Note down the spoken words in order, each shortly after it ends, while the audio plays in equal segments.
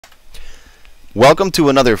Welcome to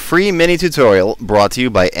another free mini tutorial brought to you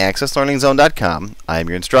by AccessLearningZone.com. I am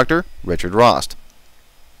your instructor, Richard Rost.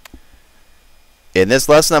 In this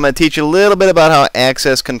lesson, I'm going to teach you a little bit about how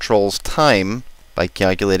Access controls time by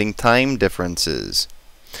calculating time differences.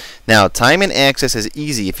 Now, time in Access is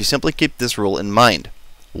easy if you simply keep this rule in mind.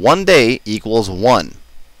 1 day equals 1.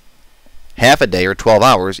 Half a day, or 12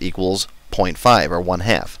 hours, equals 0.5, or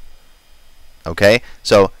 1/2. Okay?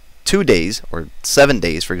 So, 2 days, or 7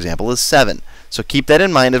 days, for example, is 7. So keep that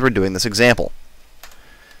in mind as we're doing this example.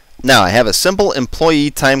 Now, I have a simple employee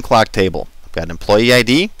time clock table. I've got an employee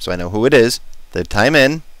ID, so I know who it is, the time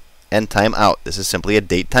in, and time out. This is simply a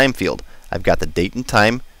date time field. I've got the date and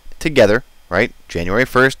time together, right? January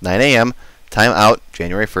 1st, 9 a.m., time out,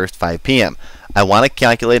 January 1st, 5 p.m. I want to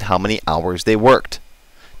calculate how many hours they worked.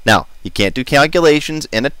 Now, you can't do calculations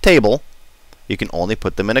in a table. You can only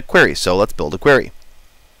put them in a query. So let's build a query.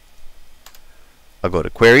 I'll go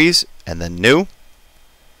to Queries, and then New,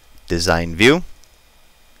 Design View.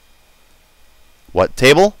 What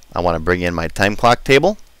table? I want to bring in my time clock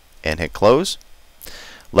table, and hit Close.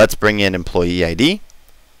 Let's bring in Employee ID,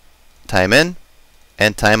 Time In,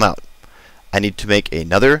 and Time Out. I need to make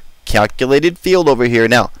another calculated field over here.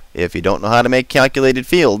 Now, if you don't know how to make calculated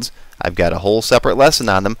fields, I've got a whole separate lesson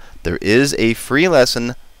on them. There is a free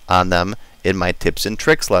lesson on them in my Tips and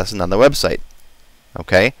Tricks lesson on the website.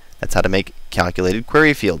 Okay? That's how to make calculated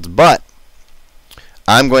query fields. But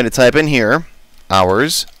I'm going to type in here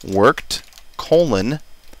hours worked colon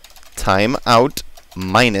time out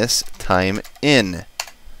minus time in.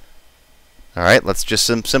 Alright, let's just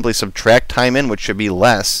simply subtract time in, which should be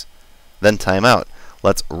less than time out.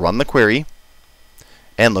 Let's run the query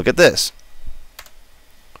and look at this.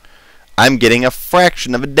 I'm getting a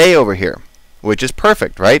fraction of a day over here, which is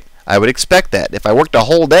perfect, right? I would expect that. If I worked a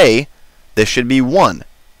whole day, this should be 1.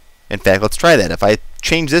 In fact, let's try that. If I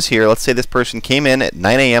change this here, let's say this person came in at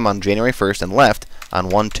 9 a.m. on January 1st and left on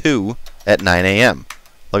 1/2 at 9 a.m.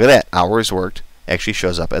 Look at that. Hours worked actually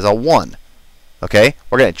shows up as a 1. Okay?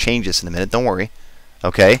 We're going to change this in a minute. Don't worry.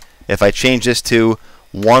 Okay? If I change this to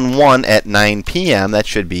 1/1 at 9 p.m., that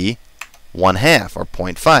should be 1/2 or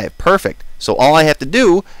 0.5. Perfect. So all I have to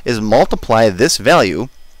do is multiply this value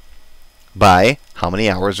by how many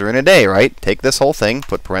hours are in a day, right? Take this whole thing,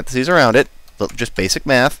 put parentheses around it, just basic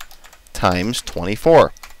math, times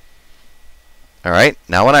 24. Alright,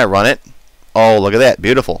 now when I run it, oh, look at that,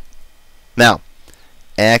 beautiful. Now,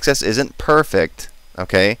 Access isn't perfect,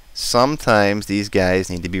 okay? Sometimes these guys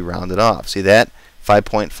need to be rounded off. See that?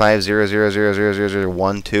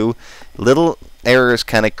 5.5000000012. Little errors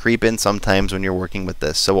kind of creep in sometimes when you're working with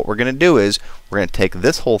this. So what we're going to do is we're going to take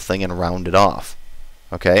this whole thing and round it off.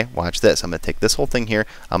 Okay, watch this. I'm going to take this whole thing here.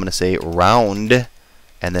 I'm going to say round,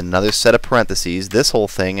 and then another set of parentheses, this whole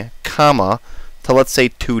thing, comma, to let's say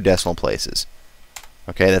 2 decimal places.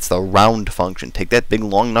 Okay, that's the round function. Take that big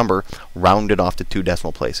long number, round it off to 2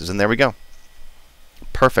 decimal places, and there we go.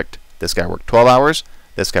 Perfect. This guy worked 12 hours,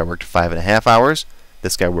 this guy worked 5.5 hours,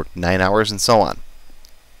 this guy worked 9 hours, and so on.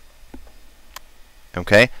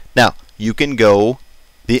 Okay, now you can go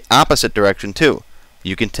the opposite direction too.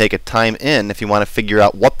 You can take a time in if you want to figure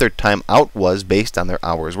out what their time out was based on their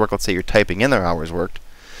hours worked. Let's say you're typing in their hours worked.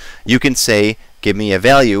 You can say, give me a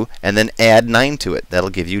value, and then add 9 to it. That'll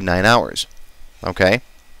give you 9 hours. Okay?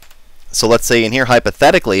 So let's say in here,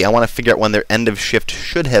 hypothetically, I want to figure out when their end of shift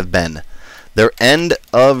should have been. Their end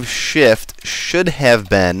of shift should have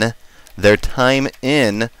been their time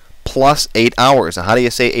in plus 8 hours. Now, how do you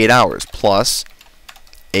say 8 hours? Plus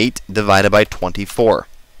 8 divided by 24.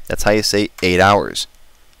 That's how you say 8 hours.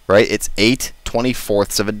 Right? It's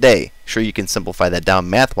 8/24ths of a day. Sure, you can simplify that down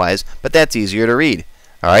math-wise, but that's easier to read.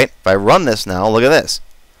 Alright, if I run this now, look at this.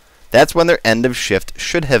 That's when their end of shift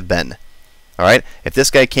should have been. Alright, if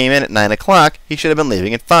this guy came in at 9 o'clock, he should have been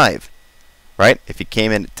leaving at 5. Right? If he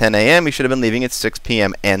came in at 10 a.m., he should have been leaving at 6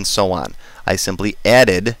 p.m., and so on. I simply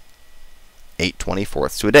added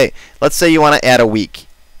 8/24ths to a day. Let's say you want to add a week.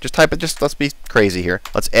 Let's be crazy here.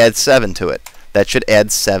 Let's add 7 to it. That should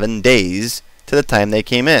add 7 days to the time they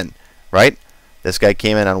came in, right? This guy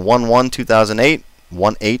came in on 1/1/2008.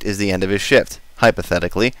 1/8 is the end of his shift,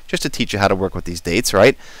 hypothetically, just to teach you how to work with these dates,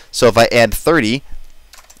 right? So if I add 30,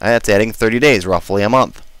 that's adding 30 days, roughly a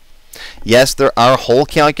month. Yes, there are whole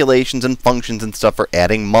calculations and functions and stuff for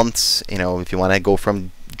adding months, you know, if you want to go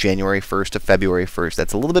from January 1st to February 1st.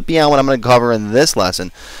 That's a little bit beyond what I'm going to cover in this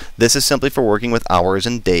lesson. This is simply for working with hours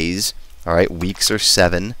and days, all right? Weeks are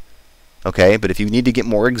 7. Okay, but if you need to get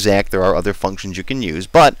more exact, there are other functions you can use.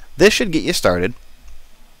 But this should get you started.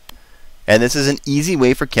 And this is an easy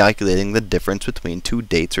way for calculating the difference between 2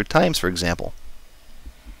 dates or times, for example.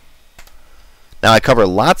 Now, I cover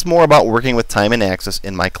lots more about working with time and Access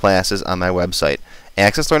in my classes on my website,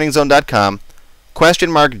 accesslearningzone.com,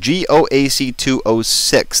 !GOAC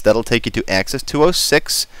 206. That'll take you to Access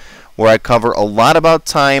 206, where I cover a lot about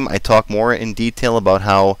time. I talk more in detail about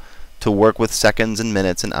how to work with seconds and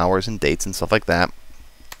minutes and hours and dates and stuff like that.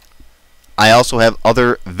 I also have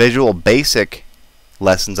other visual basic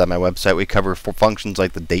lessons on my website. We cover functions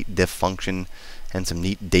like the date diff function and some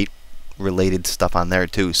neat date related stuff on there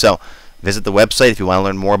too. So visit the website if you want to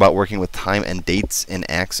learn more about working with time and dates in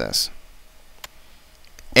Access.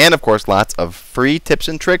 And of course, lots of free tips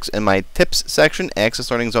and tricks in my tips section,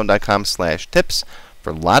 accesslearningzone.com/tips,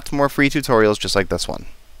 for lots more free tutorials just like this one.